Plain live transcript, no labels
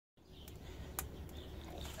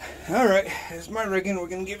Alright, here's my rigging. We're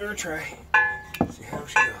going to give her a try. See how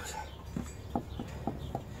she goes.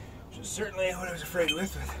 Which is certainly what I was afraid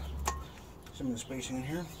with some of the spacing in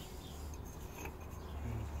here.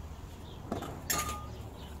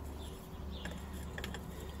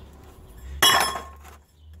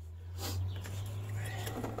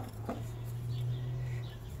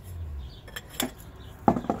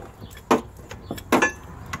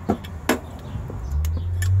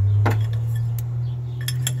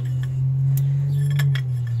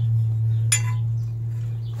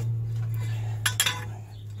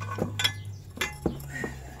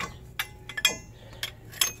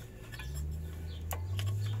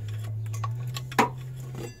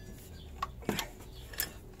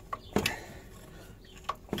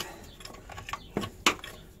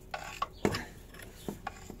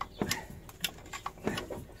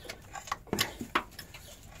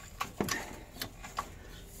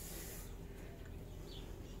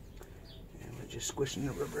 Just squishing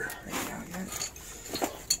the rubber right now again.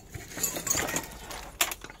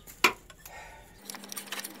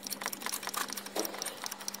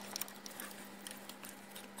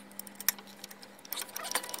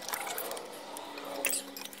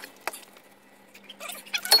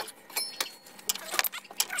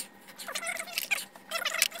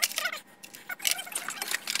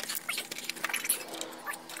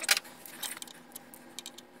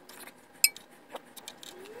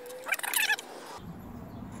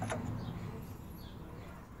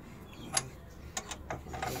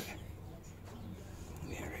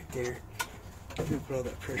 There. Put all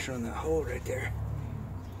that pressure on that hole right there.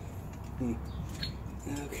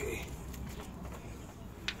 Okay.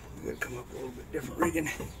 We gotta come up a little bit different rigging.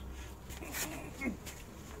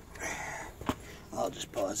 I'll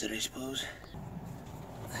just pause it, I suppose.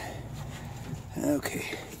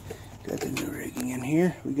 Okay. Got the new rigging in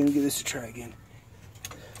here. We're gonna give this a try again.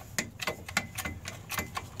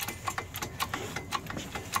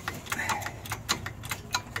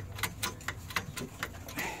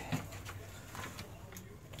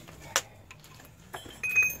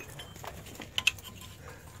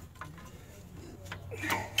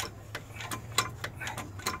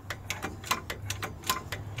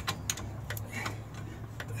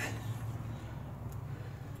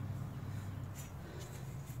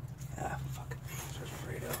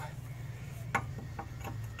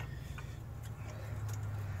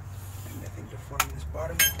 Deforming this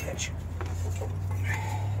bottom tension.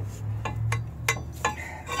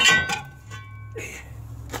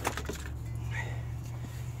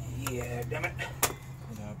 Yeah, damn it.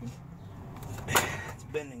 What happened? It's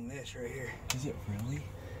bending this right here. Is it really?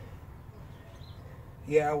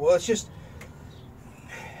 Yeah, well, it's just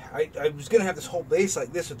I was gonna have this whole base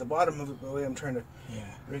like this at the bottom of it, but the way I'm trying to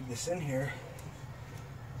rig this in here.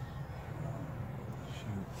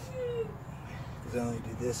 Shoot. Because I only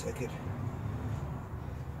do this, I could.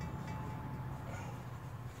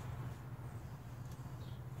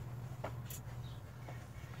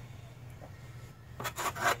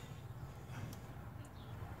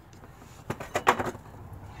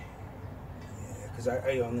 Because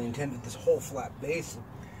I only intended this whole flat base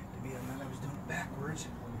to be on that. I was doing it backwards.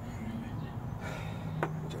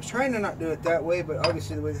 Which I was trying to not do it that way, but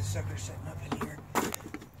obviously the way the sucker's setting up in here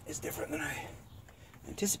is different than I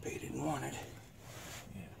anticipated and wanted.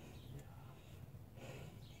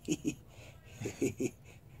 Yeah.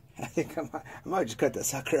 I think I might just cut that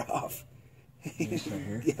sucker off. This right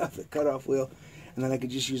here? Yeah, the cutoff wheel. And then I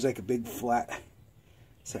could just use like a big flat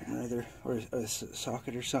something or other, or a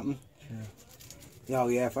socket or something. Sure. Oh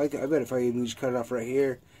yeah, I bet if I even just cut it off right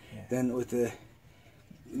here, then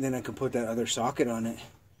then I can put that other socket on it,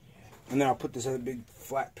 and then I'll put this other big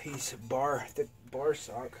flat piece of thick bar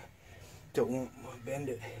sock, so it won't bend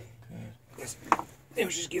it. Okay. I guess it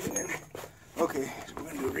was just giving in. Okay, so we're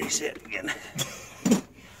gonna do a reset again.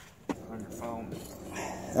 On your phone.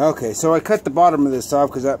 Okay, so I cut the bottom of this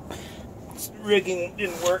off because that rigging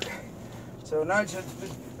didn't work. So now I just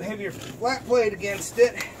have a heavier flat plate against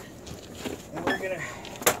it. And we're gonna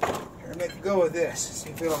make a go of this. See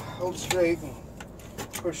if it'll hold straight and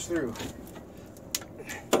push through.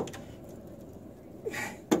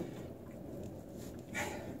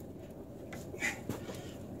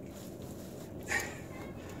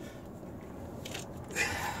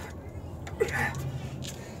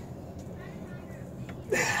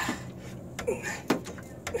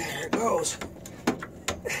 There it goes.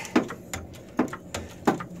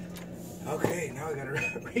 Okay, now I gotta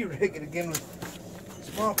re-rig it again with a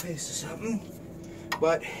small piece of something,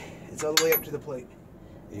 but it's all the way up to the plate.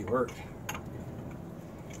 It worked.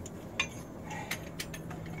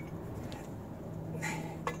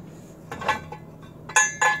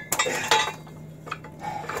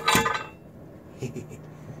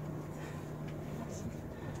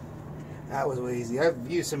 That was way easy. I've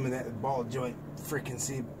used some of that ball joint freaking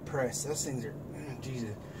seed press. Those things are,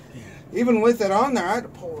 Jesus. Yeah. Even with it on there, I had to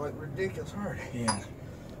pull like ridiculous hard. Yeah.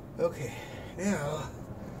 Okay, now.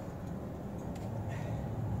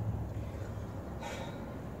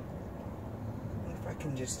 If I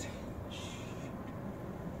can just.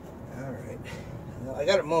 Alright. Well, I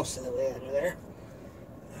got it most of the way out of there.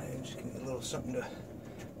 I'm just getting a little something to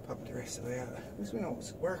pop the rest of the way out. At least we know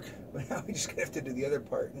it's work. But now we just have to do the other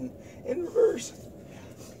part in reverse.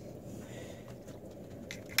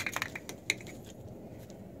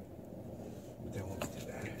 That won't be too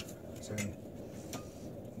bad. So I can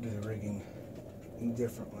do the rigging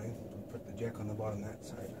differently. Put the jack on the bottom of that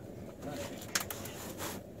side.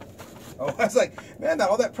 Oh, I was like, man,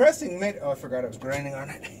 all that pressing made. Oh, I forgot I was grinding on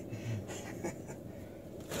it.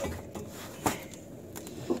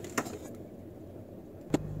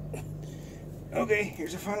 Okay,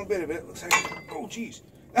 here's the final bit of it. Looks like, oh, geez.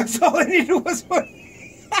 That's all I needed was one.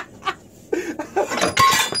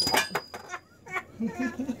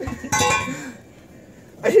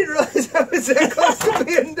 I didn't realize I was that close to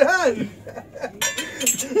being done.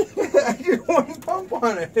 I did one pump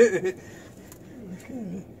on it.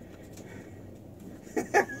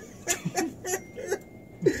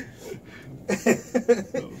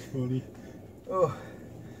 That was funny. Oh,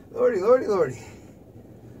 lordy, lordy, lordy.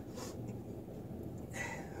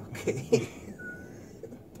 Okay.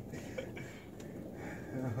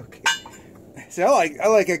 Okay. See,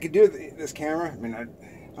 I could do this camera. I mean,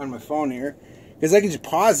 on my phone here, because I can just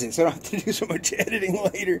pause it, so I don't have to do so much editing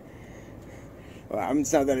later. Well, I mean,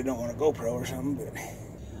 it's not that I don't want a GoPro or something, but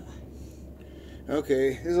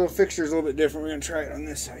okay. This little fixture is a little bit different. We're gonna try it on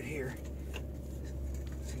this side here.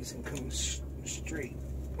 See if it comes straight.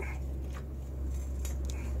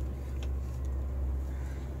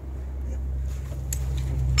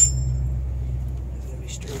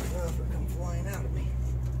 Straight enough or come flying out at me.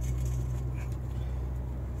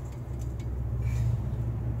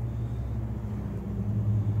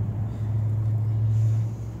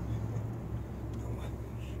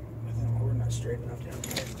 I think we're not straight enough down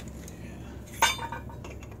here.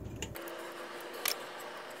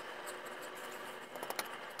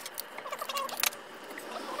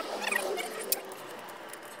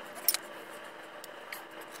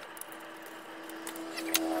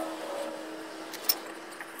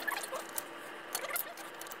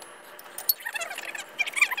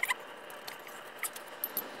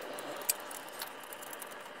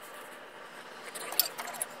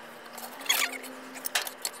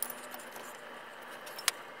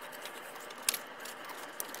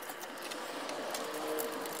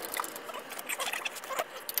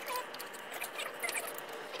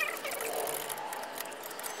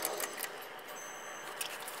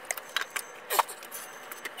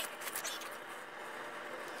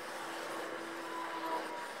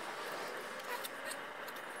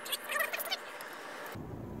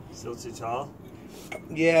 Still too tall?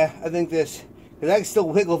 Yeah, I think this, because I can still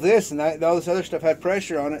wiggle this, and all this other stuff had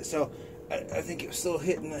pressure on it, so I think it was still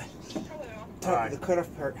hitting the top of the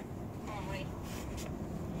cutoff part.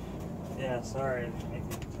 Yeah, sorry.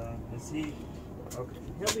 Is he? Okay,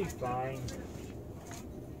 he'll be fine.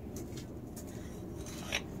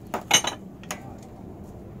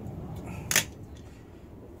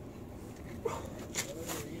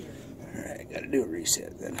 Alright, gotta do a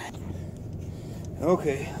reset then.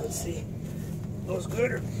 Okay, let's see. Goes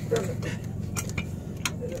good or doesn't?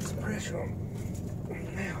 I got some pressure on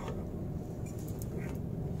now.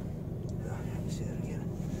 Let me see that again.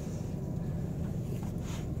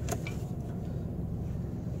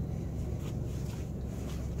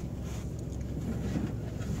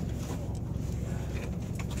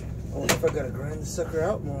 I wonder if I gotta grind the sucker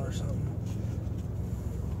out more or something.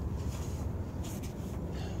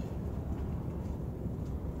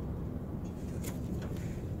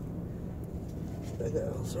 I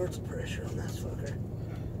got all sorts of pressure on that fucker.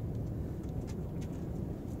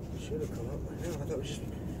 Should have come up by now. I thought it was just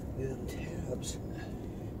using tabs.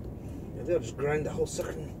 Maybe I'll just grind the whole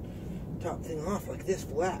sucker top thing off like this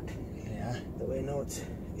flat. Yeah. That way I know it's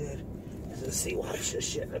good. Let's see, watch this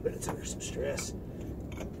shit. I bet it's under some stress.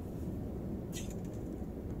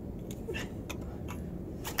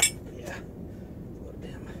 Yeah. Oh,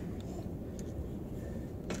 damn.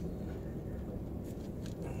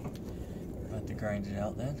 Have to grind it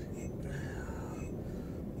out then?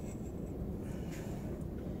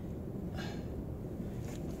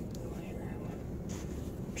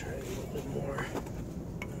 Try a little bit more.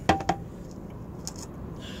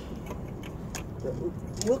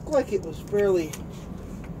 It looked like it was fairly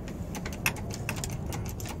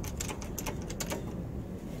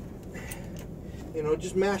you know,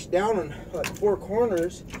 just mashed down on like 4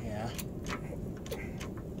 corners. Yeah.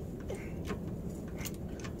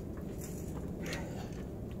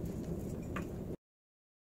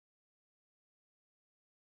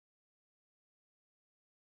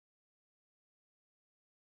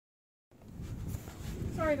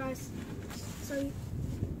 Sorry guys. So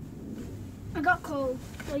I got cold.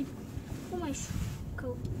 Like, pull my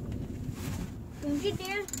coat. Don't you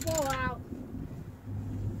dare fall out.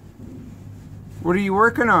 What are you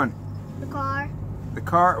working on? The car. The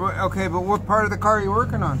car? Okay, but what part of the car are you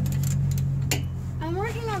working on? I'm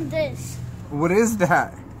working on this. What is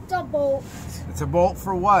that? It's a bolt. It's a bolt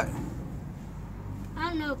for what? I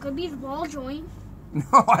don't know. It could be the ball joint.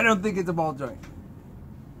 No, I don't think it's a ball joint.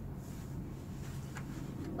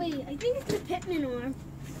 Wait, I think it's the pitman arm.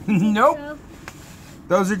 Nope. So,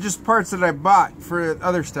 Those are just parts that I bought for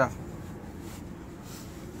other stuff.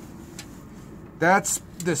 That's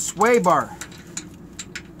the sway bar.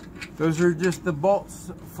 Those are just the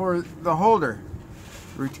bolts for the holder.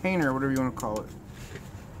 Retainer, whatever you want to call it.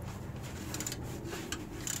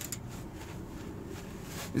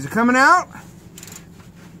 Is it coming out?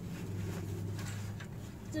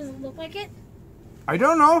 does it look like it? I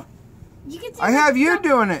don't know. You can see I have you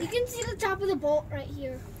doing it. You can see the top of the bolt right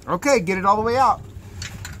here. Okay, get it all the way out.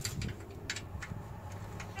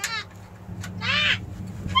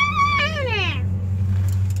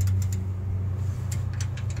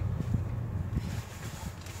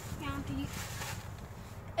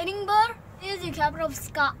 Edinburgh is the capital of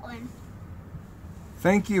Scotland.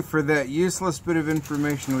 Thank you for that useless bit of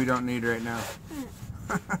information we don't need right now.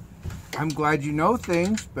 I'm glad you know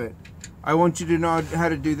things, but I want you to know how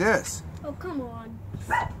to do this. Oh, come on.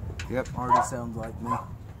 Yep, already sounds like me.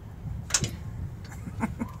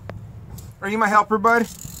 Are you my helper, bud?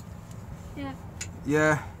 Yeah.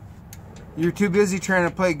 Yeah. You're too busy trying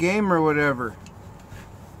to play a game or whatever.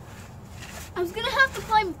 I was gonna have to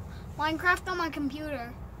play Minecraft on my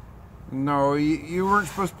computer. No, you weren't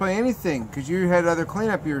supposed to play anything because you had other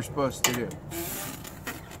cleanup you were supposed to do.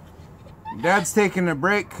 Dad's taking a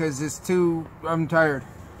break because I'm tired.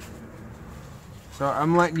 So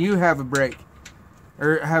I'm letting you have a break.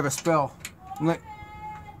 Or have a spell.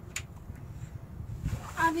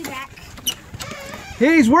 I'll be back.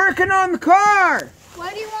 He's working on the car!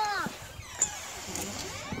 What do you want?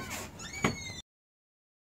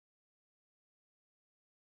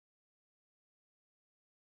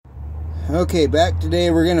 Okay, back today.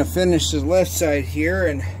 We're going to finish the left side here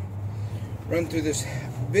and run through this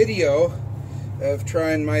video of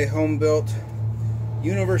trying my home-built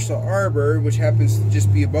universal arbor, which happens to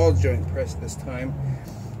just be a ball joint press this time.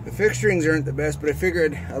 The fixturings aren't the best, but I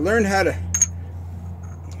figured I learned how to, I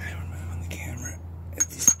don't know on the camera, if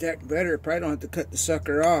they stack better, I probably don't have to cut the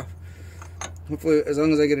sucker off. Hopefully, as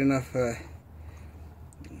long as I get enough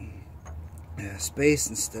space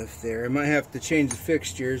and stuff there. I might have to change the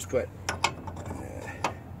fixtures, but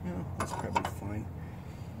no, that's probably fine.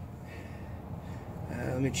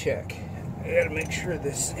 Let me check. I gotta make sure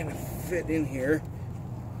this is gonna fit in here.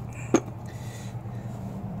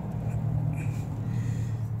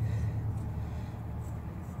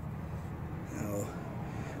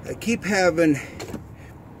 I keep having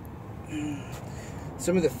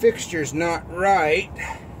some of the fixtures not right,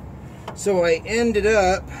 so I ended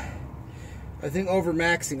up, I think,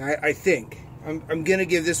 overmaxing. I think I'm gonna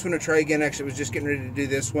give this one a try again. Actually, I was just getting ready to do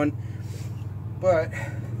this one, but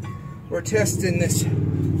we're testing this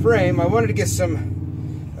frame. I wanted to get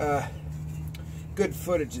some good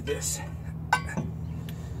footage of this,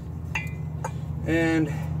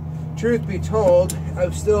 and truth be told,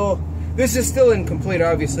 this is still incomplete,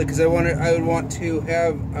 obviously, because I would want to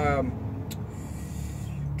have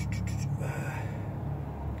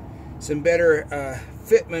some better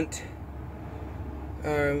fitment,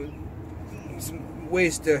 some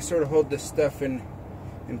ways to sort of hold this stuff in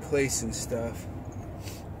place and stuff.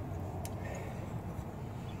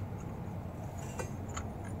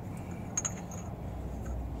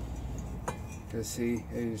 See,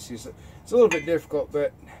 it's a little bit difficult,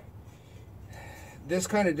 but this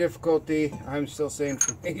kind of difficulty, I'm still saying,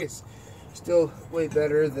 for me, is still way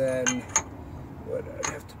better than what I'd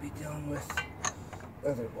have to be dealing with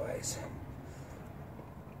otherwise.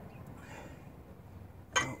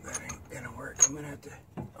 Oh, that ain't gonna work. I'm gonna have to,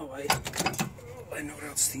 I know what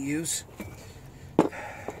else to use. I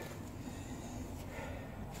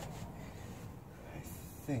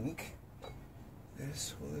think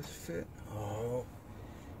will this fit? Oh,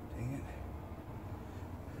 dang it.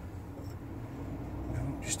 No,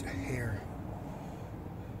 just a hair.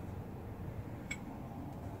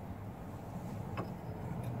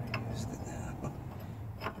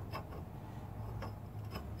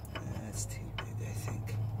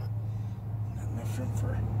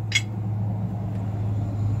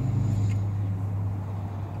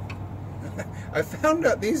 I found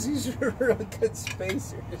out these are really good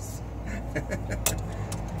spacers.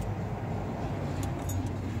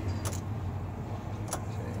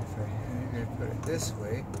 Put it this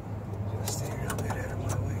way, just stay a little bit out of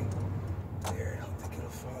my way. There, I don't think it'll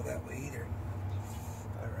fall that way either.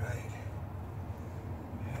 Alright.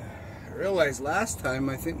 I realized last time,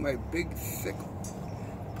 I think my big thick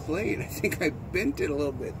plate, I think I bent it a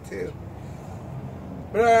little bit too.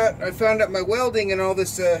 But I found out my welding and all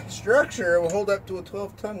this structure will hold up to a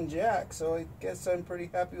 12-ton jack, so I guess I'm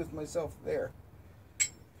pretty happy with myself there.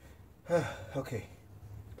 Okay.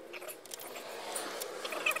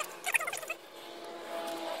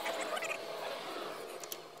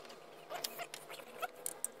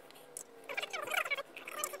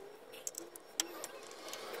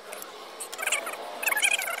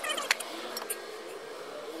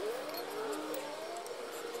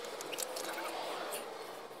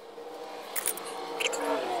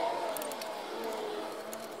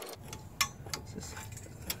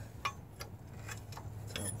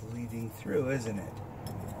 It's all bleeding through, isn't it?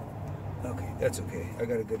 Okay, that's okay. I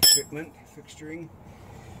got a good fitment, fixturing,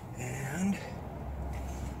 and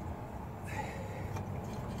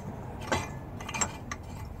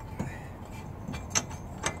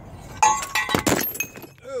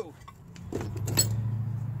oh.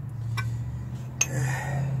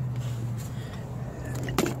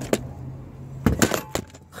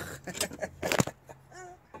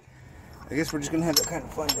 I guess we're just gonna have that kind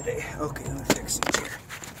of fun today. Okay, let me fix it here.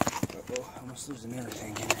 Uh-oh, almost losing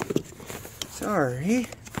everything here. Sorry.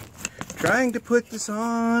 Trying to put this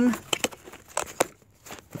on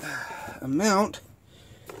a mount.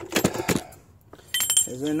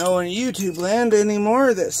 As I know in YouTube land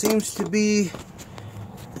anymore, that seems to be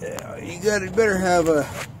you better have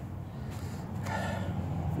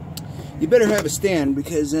a stand,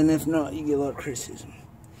 because then if not, you get a lot of criticism.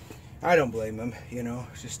 I don't blame them, you know,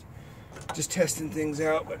 just testing things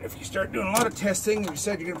out. But if you start doing a lot of testing and you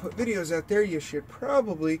decide you're going to put videos out there, you should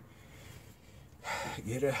probably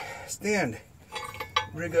get a stand.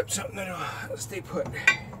 Rig up something that'll stay put.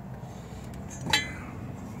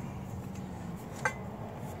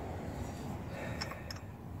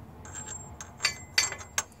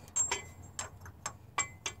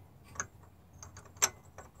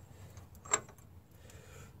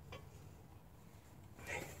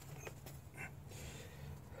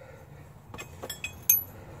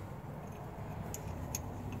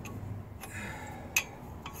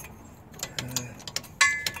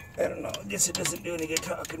 I don't know, I guess it doesn't do any good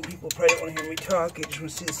talking. People probably don't want to hear me talk, they just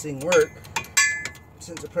want to see this thing work.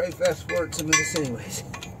 Since I probably fast forward some of this anyways.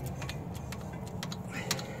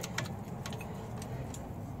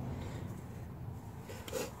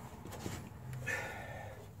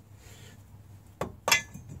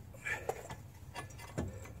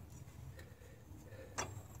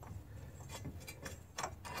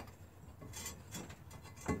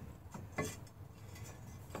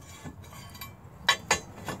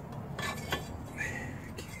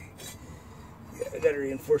 I gotta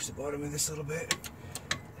reinforce the bottom of this a little bit,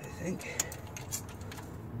 I think.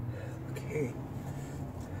 Okay.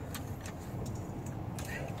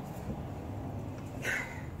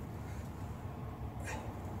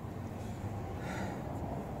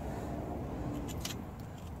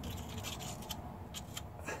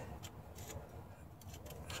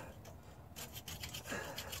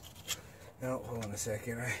 No, hold on a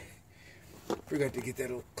second. I forgot to get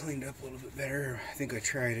that cleaned up a little bit better. I think I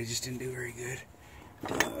tried, I just didn't do very good.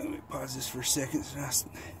 Let me pause this for a second so not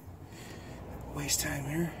waste time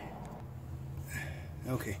here.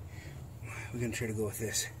 Okay, we're gonna try to go with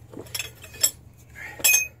this.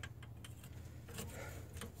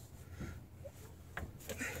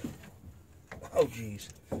 Oh geez,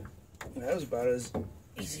 that was about as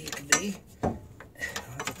easy as it could be. I don't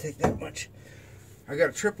have to take that much. I got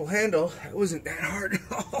a triple handle. It wasn't that hard at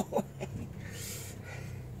all.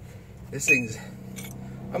 This thing's,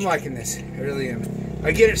 I'm liking this, I really am.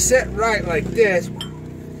 I get it set right like this.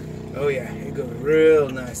 Oh yeah, it goes real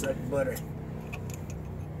nice like butter.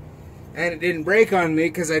 And it didn't break on me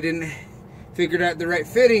because I didn't figure out the right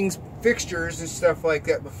fittings, fixtures and stuff like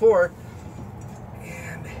that before.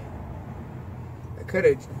 And I could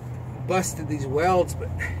have busted these welds, but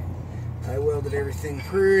I welded everything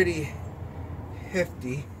pretty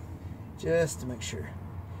hefty just to make sure.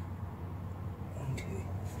 Okay.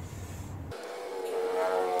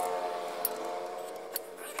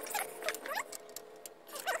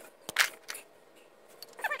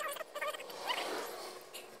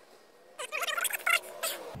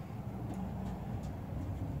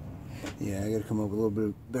 Yeah, I gotta come up with a little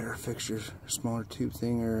bit better fixtures, smaller tube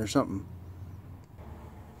thing or something.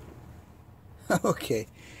 Okay.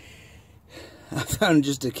 I found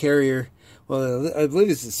just a carrier. Well, I believe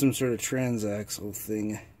this is some sort of transaxle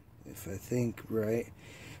thing, if I think right.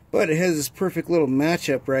 But it has this perfect little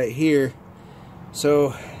matchup right here.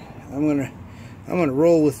 So I'm gonna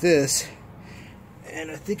roll with this, and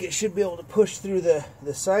I think it should be able to push through the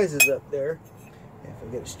sizes up there. If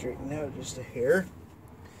I get it straightened out just a hair.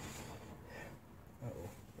 Uh-oh,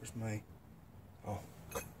 where's my... Oh,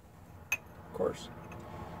 of course.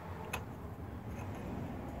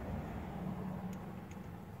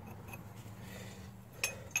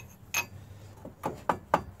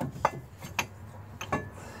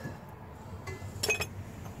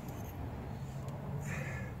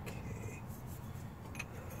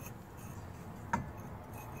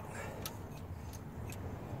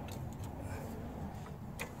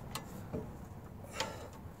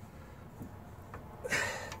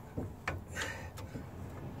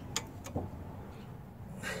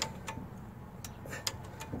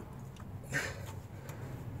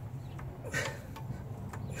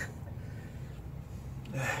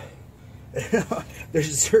 There's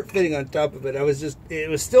a zerk fitting on top of it. It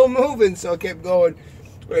was still moving, so I kept going.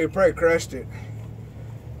 Well, you probably crushed it.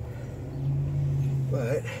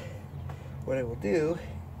 But what I will do,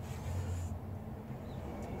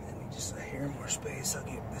 let me just a hair more space. I'll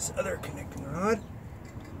get this other connecting rod.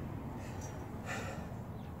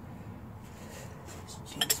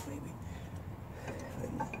 Jeez, maybe.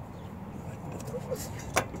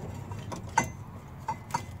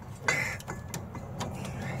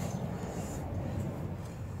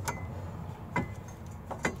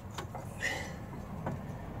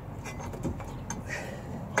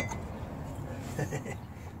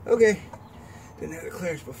 Okay, didn't have the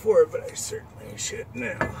clearance before, but I certainly should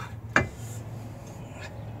now. All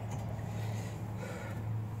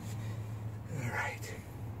right.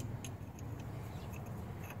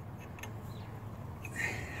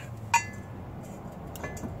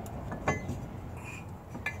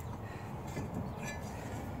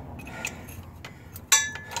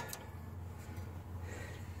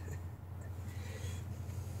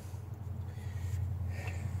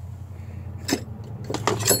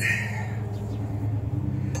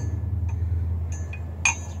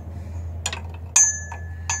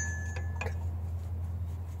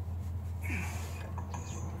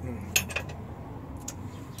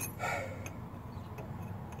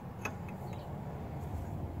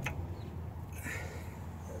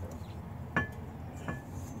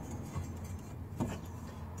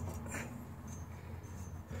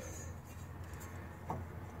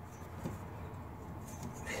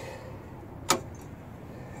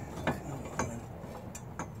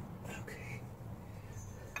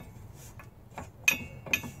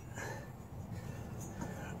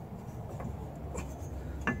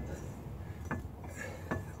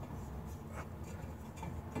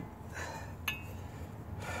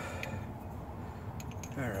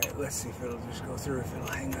 Alright, let's see if it'll just go through, if it'll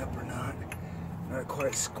hang up or not. Not quite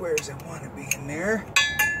as square as I want to be in there.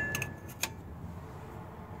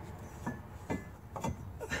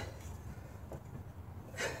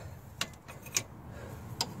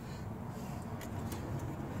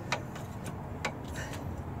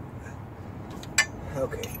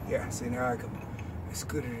 Okay, yeah, see now I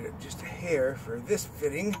scooted it up just a hair for this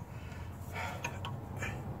fitting.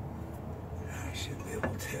 I should be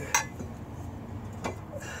able to...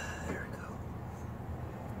 There we go.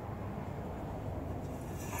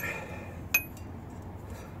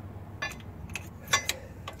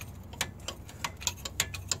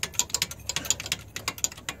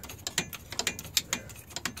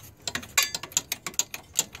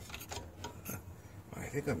 I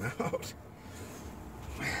think I'm out.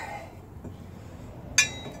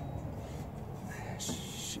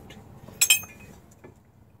 Shoot.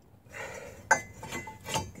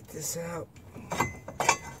 Get this out. Or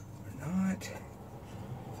not.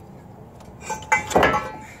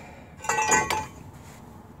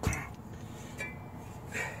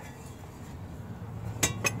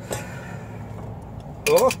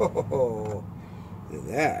 Oh, look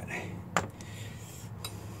at that.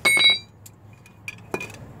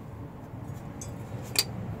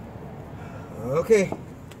 Okay.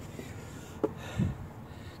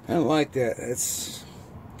 I don't like that. That's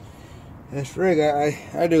rig.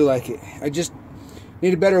 I do like it. I just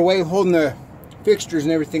need a better way of holding the fixtures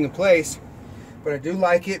and everything in place. But I do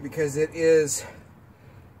like it because it is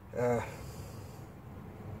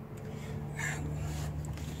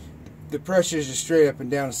the pressure is just straight up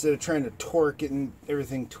and down instead of trying to torque it and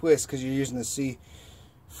everything twist because you're using the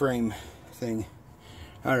C-frame thing.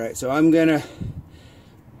 Alright, so I'm gonna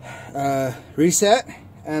reset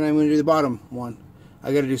and I'm gonna do the bottom one.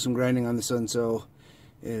 I got to do some grinding on this one, so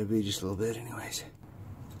it'll be just a little bit anyways.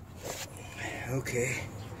 Okay,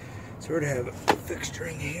 so we're going to have a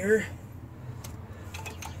fixturing here.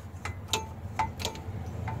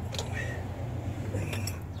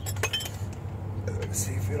 Let's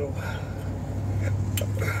see if it'll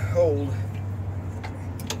hold.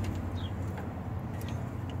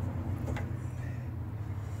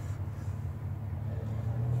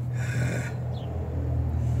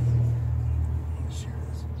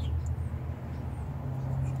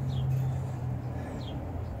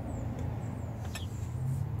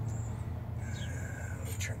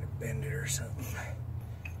 Bend it or something.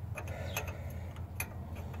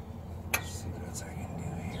 Let's see what else I can do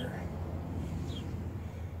here.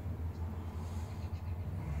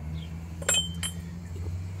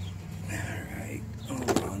 Alright,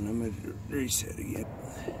 hold on, I'm going to reset again.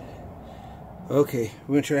 Okay,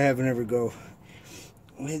 we're going to try having another go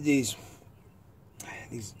with these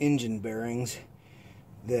engine bearings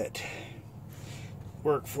that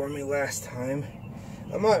worked for me last time.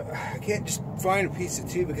 I can't just find a piece of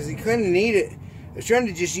two because you kind of need it. I was trying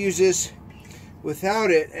to just use this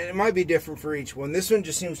without it, and it might be different for each one. This one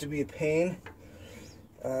just seems to be a pain,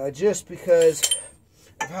 just because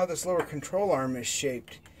of how this lower control arm is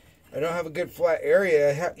shaped. I don't have a good flat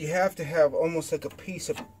area. You have to have almost like a piece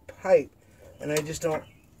of pipe, and I just don't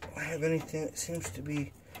have anything that seems to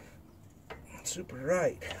be super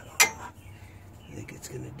right. I think it's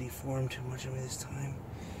going to deform too much of me this time.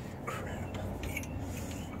 Crap.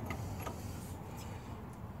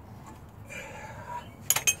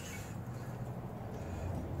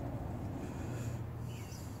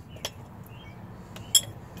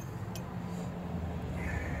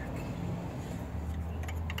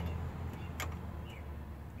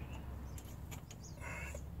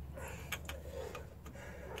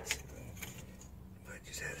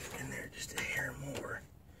 Just a hair more.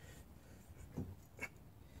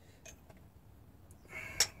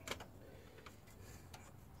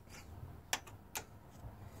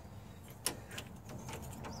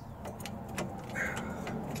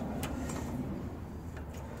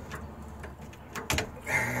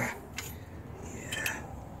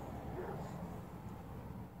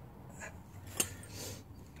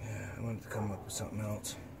 I wanted to come up with something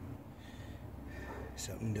else.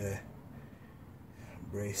 Something to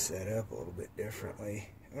brace that up a little bit differently.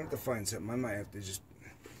 I want to find something. I might have to just...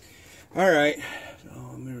 Alright. So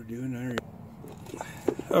I'm going to do another...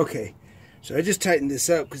 Okay. So I just tightened this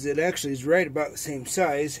up because it actually is right about the same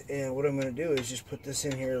size. And what I'm going to do is just put this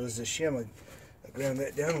in here as a shim. I ground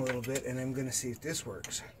that down a little bit, and I'm going to see if this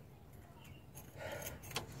works.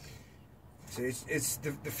 So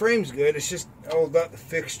the frame's good. It's just all about the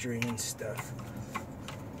fixturing and stuff.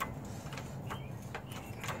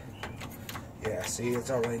 Yeah, see,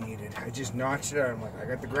 that's all I needed. I just notched it out. I'm like, I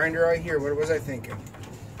got the grinder right here. What was I thinking?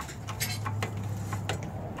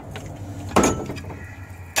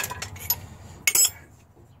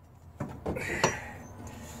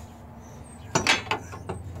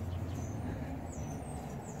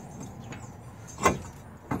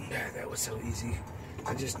 That was so easy.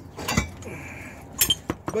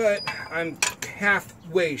 But I'm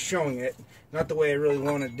halfway showing it. Not the way I really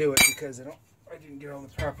want to do it because I didn't get all the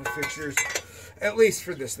proper fixtures. At least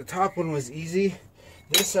for this. The top one was easy.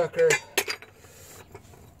 This sucker,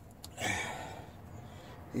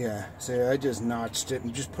 yeah, so I just notched it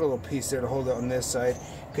and just put a little piece there to hold it on this side.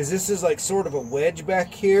 Because this is like sort of a wedge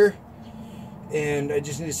back here. And I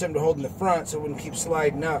just needed something to hold in the front so it wouldn't keep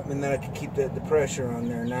sliding up. And then I could keep the pressure on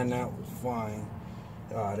there. And now it was fine.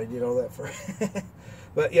 God, I did all that for...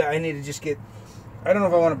 But yeah, I need to just get... I don't know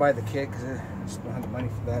if I want to buy the kit because I just don't have the money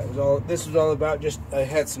for that. This was all about just, I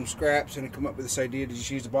had some scraps and I come up with this idea to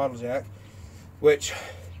just use the Bottlejack, which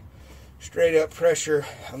straight up pressure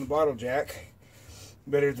on the Bottlejack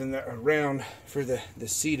better than the round for the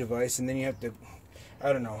C device. And then you have to,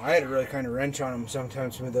 I don't know, I had to really kind of wrench on them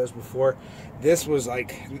sometimes with those before. This was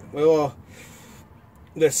like, well,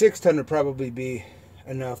 the 6-ton would probably be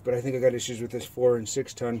enough, but I think I got issues with this 4 and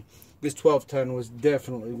 6 ton. This 12-ton was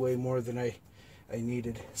definitely way more than I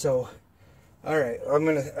needed. So, alright, I'm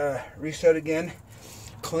going to reset again,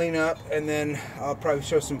 clean up, and then I'll probably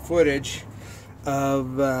show some footage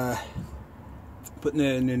of putting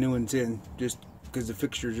the new ones in, just because the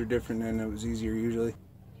fixtures are different and it was easier usually.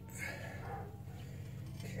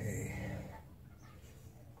 Okay.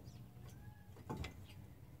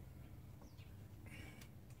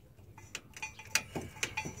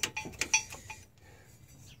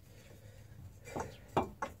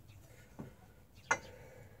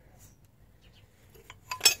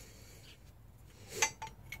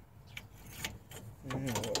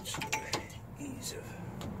 Let's do adhesive.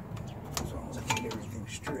 As long as I keep everything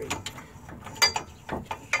straight.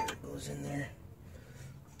 Here it goes in there.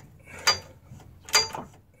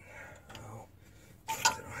 Oh, I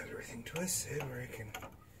don't have everything twisted where I can.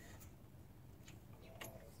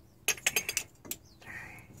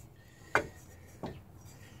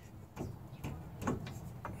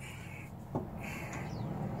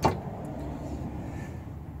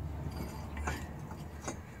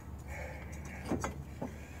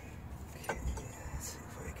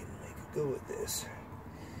 Go with this.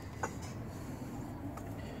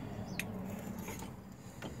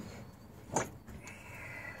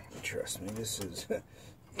 Trust me, this is,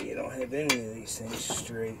 you don't have any of these things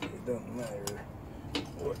straight, it don't matter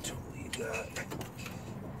what tool you got.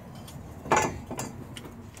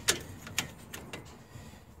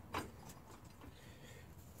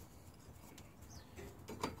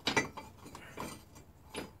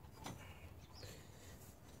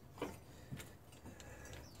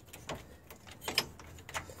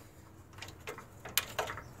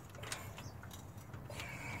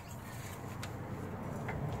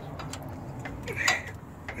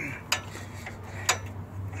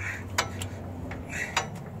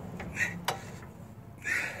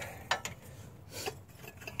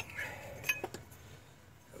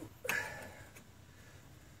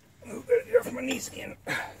 My knees again.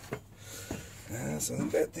 So the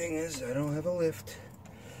bad thing is I don't have a lift.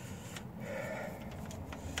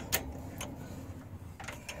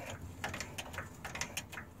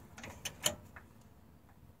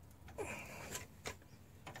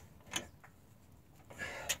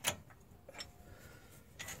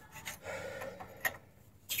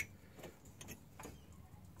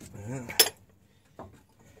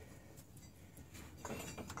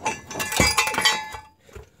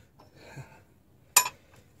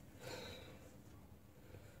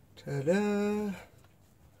 Ta-da!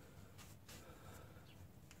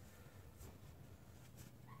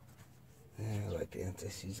 I like to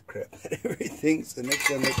anti-seize crap at everything, so next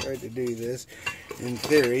time I try to do this, in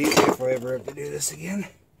theory, if I ever have to do this again,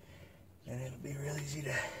 then it'll be real easy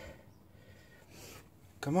to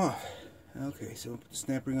come off. Okay, so put the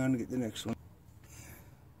snap ring on to get the next one.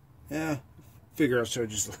 Yeah, figure I'll show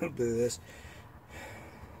just a little bit of this.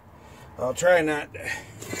 I'll try not to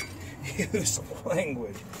use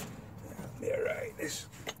language. That'll be alright. It's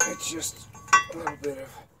just a little bit of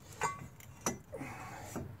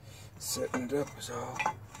setting it up is all.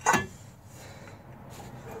 Yeah,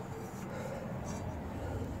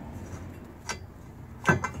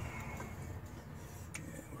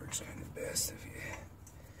 it works kind of best if you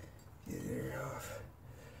get it off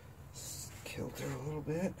kilter a little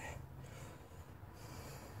bit.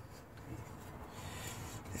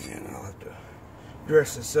 And I'll have to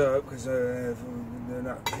dress this up because they're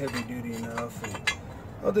not heavy duty enough, and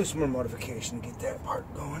I'll do some more modification to get that part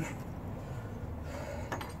going.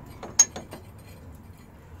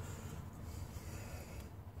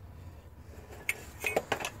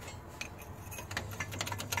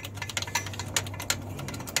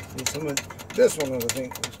 See, some of this one I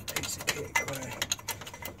think was a piece of cake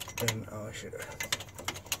when I should have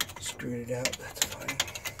screwed it out. That's fine.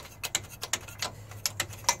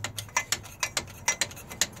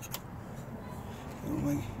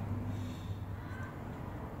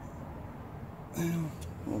 Well,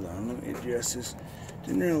 hold on, let me adjust this.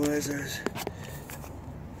 Didn't realize I was.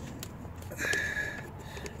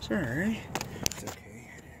 Sorry. It's okay.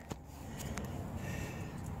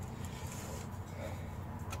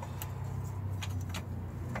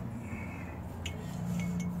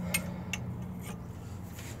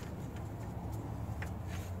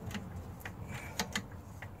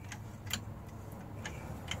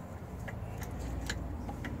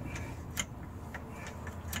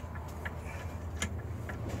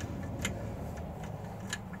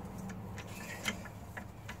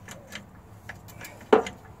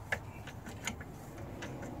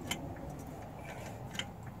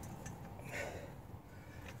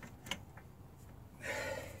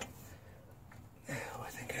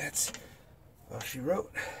 That's all she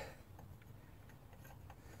wrote.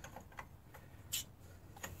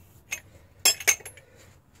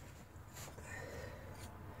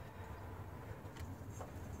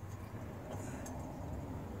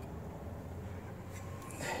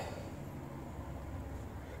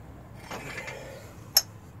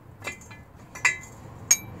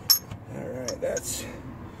 All right, that's.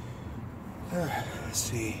 Let's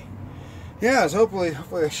see. Yeah, so hopefully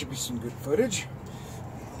that should be some good footage.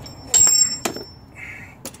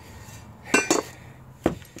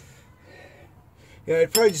 Yeah,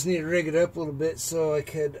 I'd probably just need to rig it up a little bit so I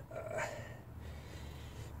could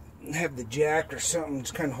have the jack or something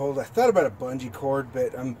just kind of hold. I thought about a bungee cord,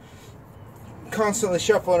 but I'm constantly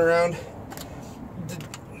shuffling around.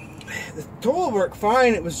 The tool worked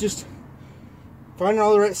fine. It was just finding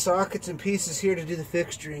all the right sockets and pieces here to do the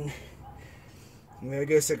fixturing. I mean, I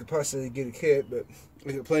guess I could possibly get a kit, but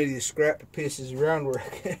I got plenty of these scrap pieces around where I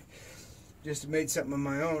could just made something of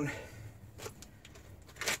my own.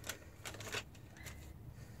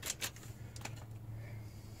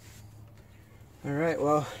 All right,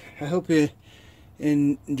 well, I hope you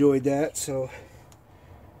enjoyed that. So,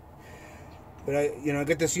 but I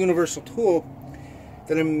got this universal tool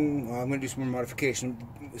that I'm going to do some more modification,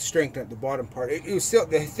 strengthen at the bottom part. It was still,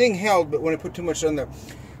 the thing held, but when I put too much on the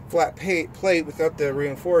flat plate without the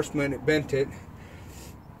reinforcement, it bent it.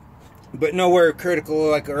 But nowhere critical,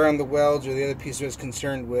 like around the welds or the other piece I was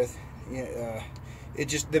concerned with. Yeah, it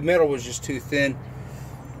just, the metal was just too thin,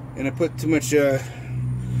 and I put too much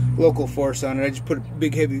local force on it. I just put a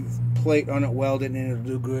big heavy plate on it, weld it, and it'll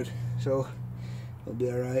do good. So it'll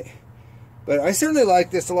be all right. But I certainly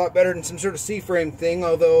like this a lot better than some sort of C-frame thing.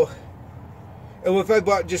 Although, if I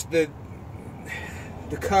bought just the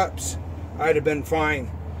cups, I'd have been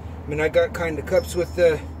fine. I mean, I got kind of cups with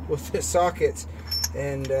the sockets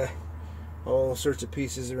and all sorts of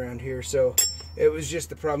pieces around here. So it was just,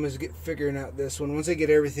 the problem is figuring out this one. Once I get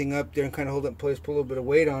everything up there and kind of hold it in place, put a little bit of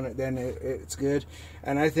weight on it, then it's good.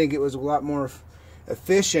 And I think it was a lot more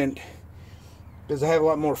efficient because I have a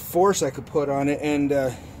lot more force I could put on it, and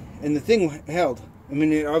the thing held. I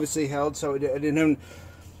mean, it obviously held, so I didn't have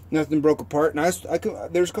nothing broke apart. And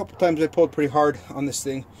there's a couple times I pulled pretty hard on this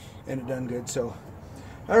thing, and it done good. So,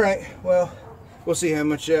 all right, well, we'll see how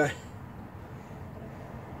much.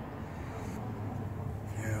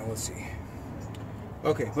 We'll see.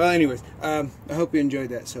 Okay, well, anyways, I hope you enjoyed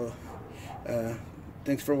that. So,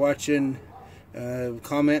 thanks for watching.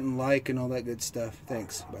 Comment and like and all that good stuff.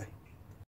 Thanks. Bye.